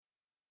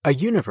A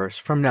Universe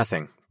from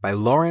Nothing by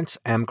Lawrence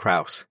M.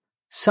 Krauss.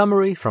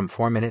 Summary from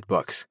 4-Minute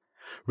Books.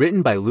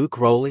 Written by Luke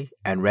Rowley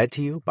and read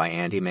to you by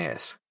Andy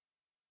Mayes.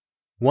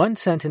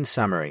 One-sentence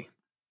summary.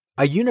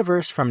 A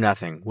universe from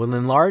nothing will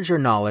enlarge your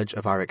knowledge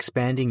of our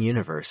expanding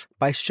universe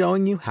by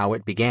showing you how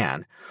it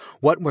began,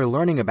 what we're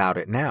learning about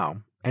it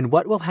now, and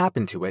what will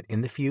happen to it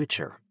in the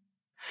future.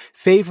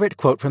 Favorite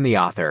quote from the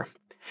author.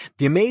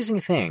 The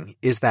amazing thing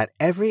is that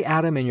every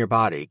atom in your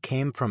body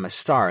came from a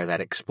star that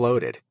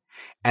exploded.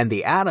 And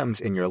the atoms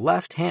in your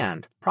left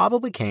hand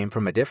probably came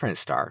from a different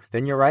star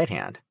than your right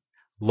hand.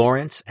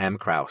 Lawrence M.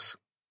 Krauss.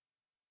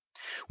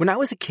 When I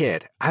was a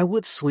kid, I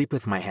would sleep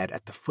with my head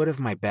at the foot of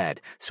my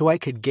bed so I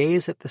could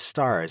gaze at the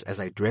stars as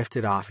I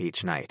drifted off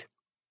each night.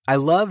 I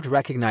loved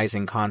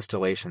recognizing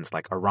constellations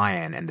like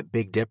Orion and the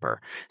Big Dipper,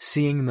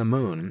 seeing the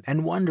moon,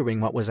 and wondering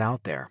what was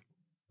out there.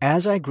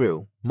 As I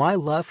grew, my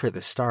love for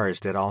the stars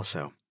did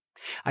also.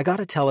 I got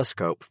a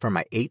telescope for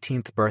my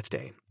 18th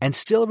birthday and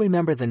still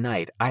remember the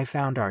night I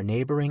found our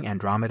neighboring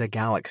Andromeda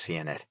galaxy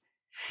in it.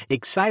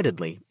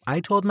 Excitedly, I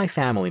told my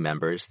family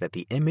members that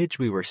the image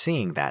we were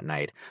seeing that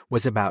night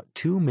was about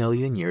 2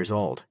 million years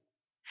old.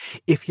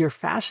 If you're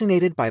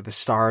fascinated by the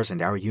stars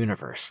and our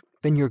universe,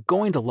 then you're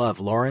going to love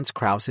Lawrence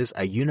Krauss's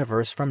A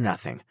Universe from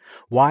Nothing,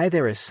 Why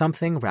There Is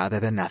Something Rather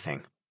Than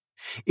Nothing.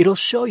 It'll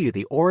show you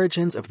the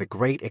origins of the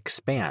great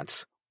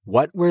expanse,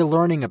 what we're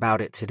learning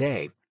about it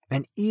today,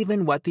 and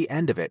even what the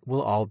end of it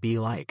will all be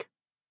like.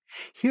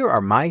 Here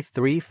are my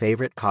 3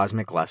 favorite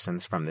cosmic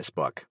lessons from this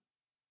book.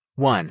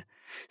 1.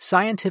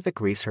 Scientific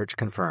research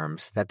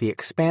confirms that the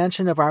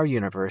expansion of our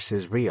universe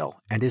is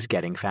real and is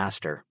getting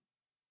faster.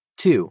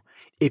 2.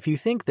 If you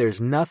think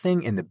there's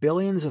nothing in the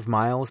billions of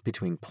miles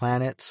between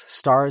planets,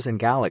 stars, and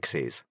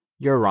galaxies,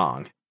 you're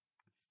wrong.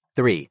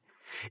 3.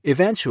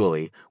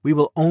 Eventually, we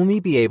will only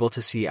be able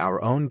to see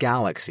our own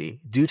galaxy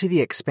due to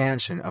the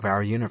expansion of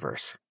our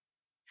universe.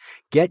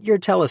 Get your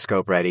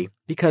telescope ready,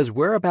 because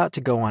we're about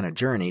to go on a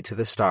journey to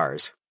the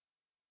stars.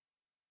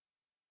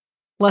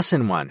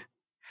 Lesson 1.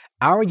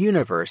 Our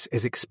universe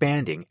is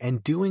expanding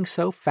and doing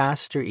so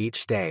faster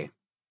each day.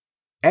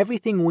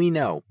 Everything we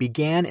know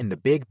began in the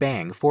Big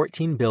Bang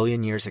 14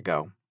 billion years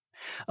ago.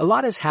 A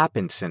lot has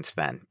happened since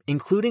then,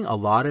 including a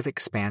lot of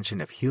expansion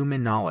of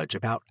human knowledge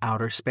about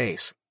outer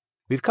space.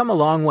 We've come a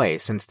long way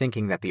since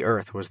thinking that the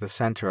Earth was the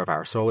center of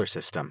our solar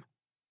system.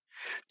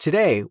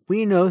 Today,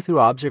 we know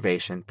through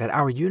observation that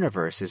our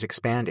universe is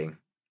expanding.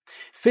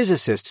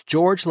 Physicist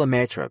George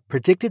Lemaitre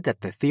predicted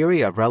that the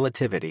theory of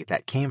relativity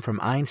that came from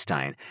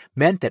Einstein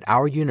meant that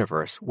our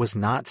universe was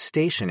not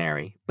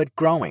stationary, but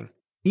growing.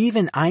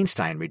 Even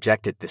Einstein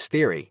rejected this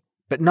theory,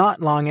 but not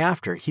long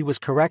after he was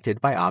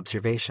corrected by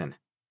observation.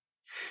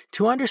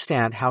 To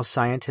understand how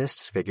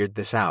scientists figured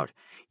this out,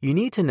 you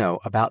need to know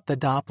about the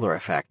Doppler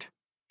effect.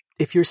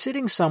 If you're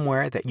sitting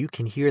somewhere that you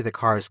can hear the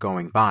cars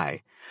going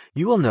by,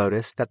 you will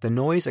notice that the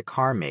noise a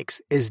car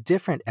makes is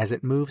different as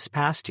it moves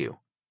past you.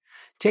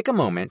 Take a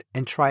moment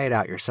and try it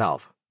out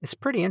yourself. It's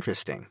pretty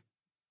interesting.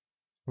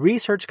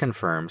 Research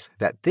confirms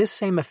that this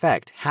same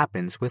effect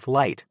happens with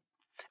light.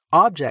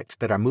 Objects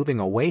that are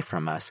moving away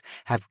from us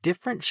have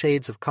different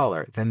shades of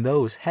color than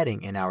those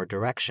heading in our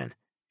direction.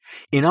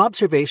 In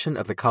observation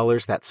of the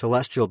colors that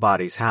celestial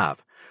bodies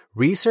have,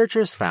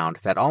 researchers found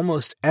that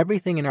almost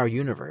everything in our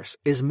universe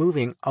is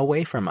moving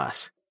away from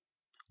us.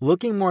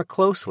 Looking more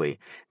closely,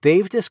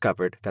 they've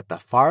discovered that the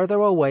farther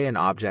away an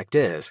object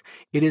is,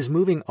 it is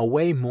moving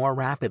away more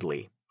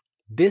rapidly.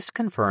 This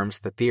confirms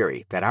the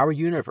theory that our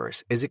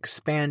universe is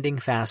expanding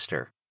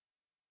faster.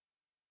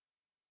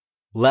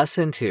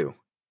 Lesson 2.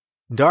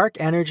 Dark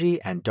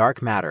energy and dark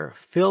matter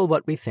fill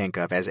what we think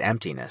of as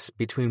emptiness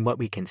between what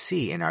we can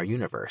see in our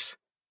universe.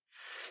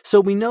 So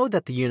we know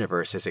that the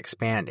universe is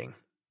expanding.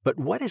 But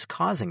what is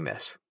causing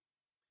this?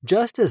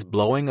 Just as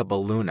blowing a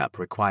balloon up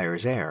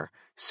requires air,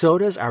 so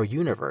does our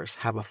universe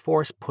have a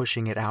force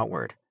pushing it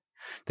outward.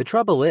 The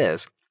trouble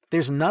is,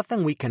 there's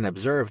nothing we can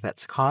observe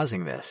that's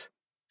causing this.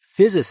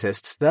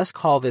 Physicists thus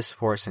call this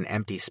force in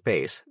empty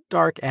space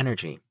dark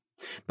energy,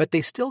 but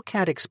they still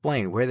can't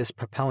explain where this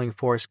propelling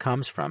force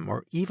comes from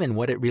or even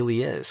what it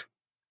really is.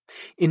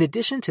 In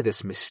addition to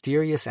this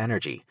mysterious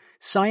energy,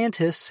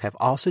 scientists have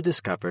also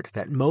discovered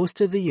that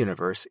most of the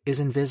universe is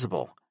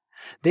invisible.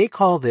 They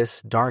call this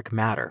dark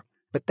matter,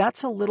 but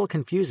that's a little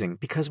confusing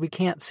because we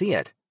can't see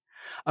it.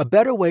 A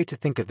better way to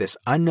think of this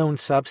unknown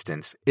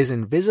substance is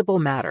invisible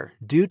matter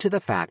due to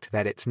the fact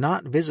that it's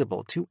not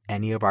visible to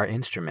any of our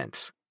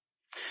instruments.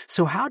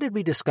 So how did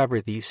we discover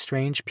these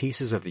strange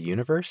pieces of the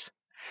universe?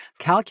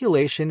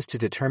 Calculations to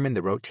determine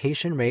the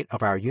rotation rate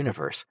of our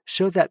universe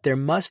show that there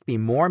must be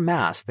more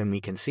mass than we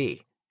can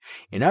see.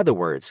 In other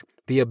words,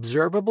 the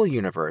observable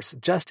universe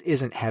just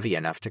isn't heavy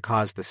enough to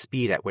cause the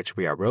speed at which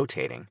we are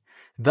rotating.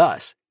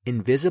 Thus,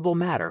 invisible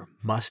matter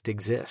must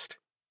exist.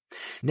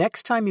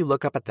 Next time you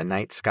look up at the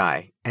night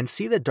sky and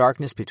see the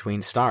darkness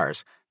between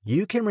stars,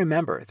 you can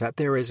remember that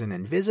there is an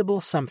invisible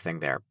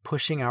something there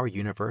pushing our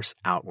universe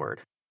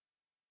outward.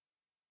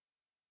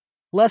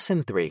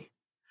 Lesson 3.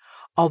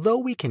 Although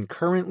we can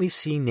currently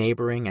see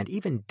neighboring and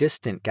even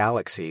distant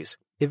galaxies,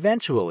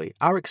 Eventually,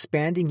 our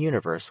expanding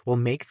universe will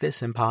make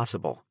this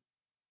impossible.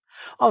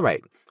 All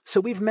right, so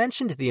we've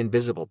mentioned the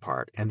invisible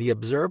part and the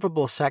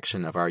observable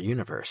section of our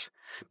universe,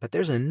 but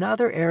there's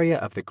another area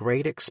of the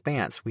great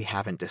expanse we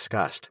haven't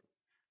discussed.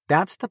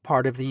 That's the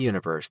part of the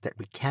universe that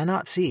we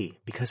cannot see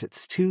because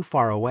it's too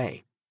far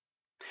away.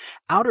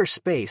 Outer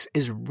space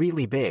is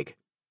really big.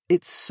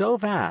 It's so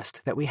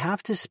vast that we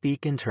have to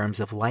speak in terms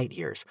of light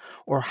years,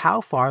 or how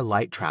far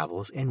light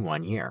travels in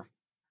 1 year.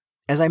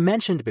 As I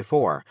mentioned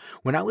before,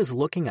 when I was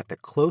looking at the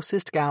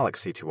closest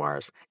galaxy to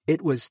ours,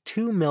 it was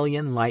 2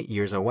 million light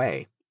years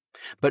away.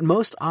 But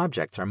most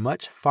objects are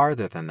much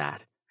farther than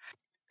that.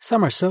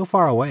 Some are so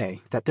far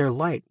away that their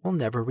light will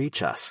never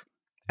reach us,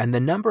 and the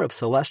number of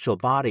celestial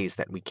bodies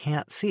that we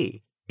can't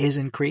see is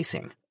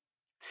increasing.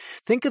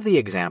 Think of the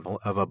example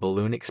of a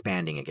balloon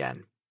expanding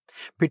again.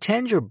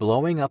 Pretend you're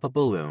blowing up a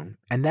balloon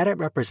and that it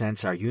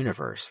represents our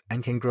universe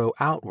and can grow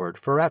outward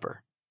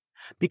forever.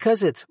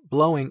 Because it's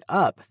blowing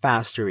up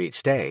faster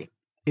each day,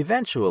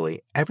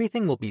 eventually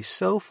everything will be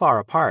so far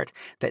apart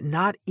that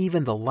not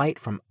even the light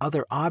from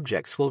other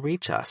objects will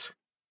reach us.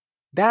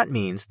 That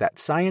means that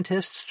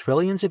scientists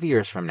trillions of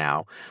years from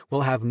now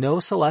will have no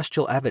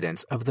celestial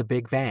evidence of the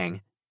Big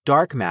Bang,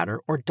 dark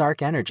matter or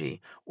dark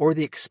energy, or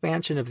the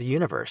expansion of the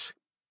universe.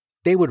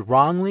 They would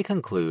wrongly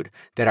conclude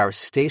that our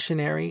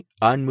stationary,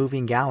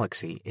 unmoving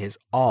galaxy is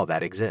all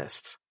that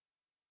exists.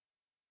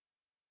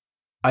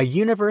 A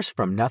Universe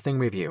from Nothing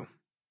Review.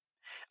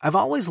 I've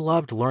always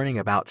loved learning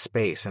about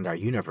space and our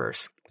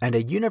universe, and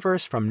A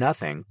Universe from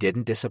Nothing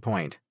didn't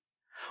disappoint.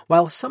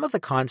 While some of the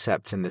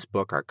concepts in this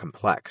book are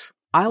complex,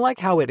 I like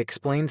how it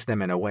explains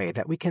them in a way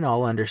that we can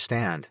all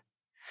understand.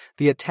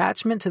 The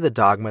attachment to the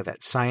dogma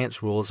that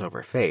science rules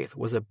over faith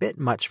was a bit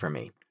much for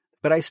me,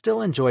 but I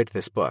still enjoyed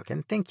this book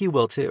and think you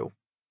will too.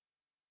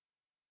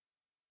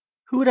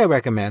 Who would I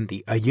recommend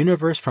the A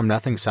Universe from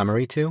Nothing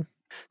summary to?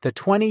 The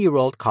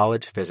 20-year-old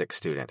college physics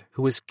student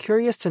who was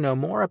curious to know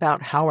more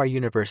about how our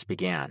universe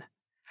began.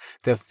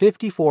 The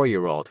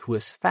 54-year-old who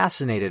is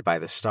fascinated by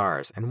the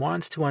stars and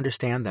wants to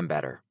understand them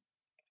better.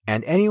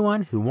 And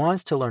anyone who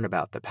wants to learn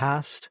about the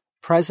past,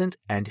 present,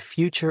 and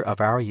future of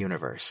our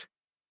universe.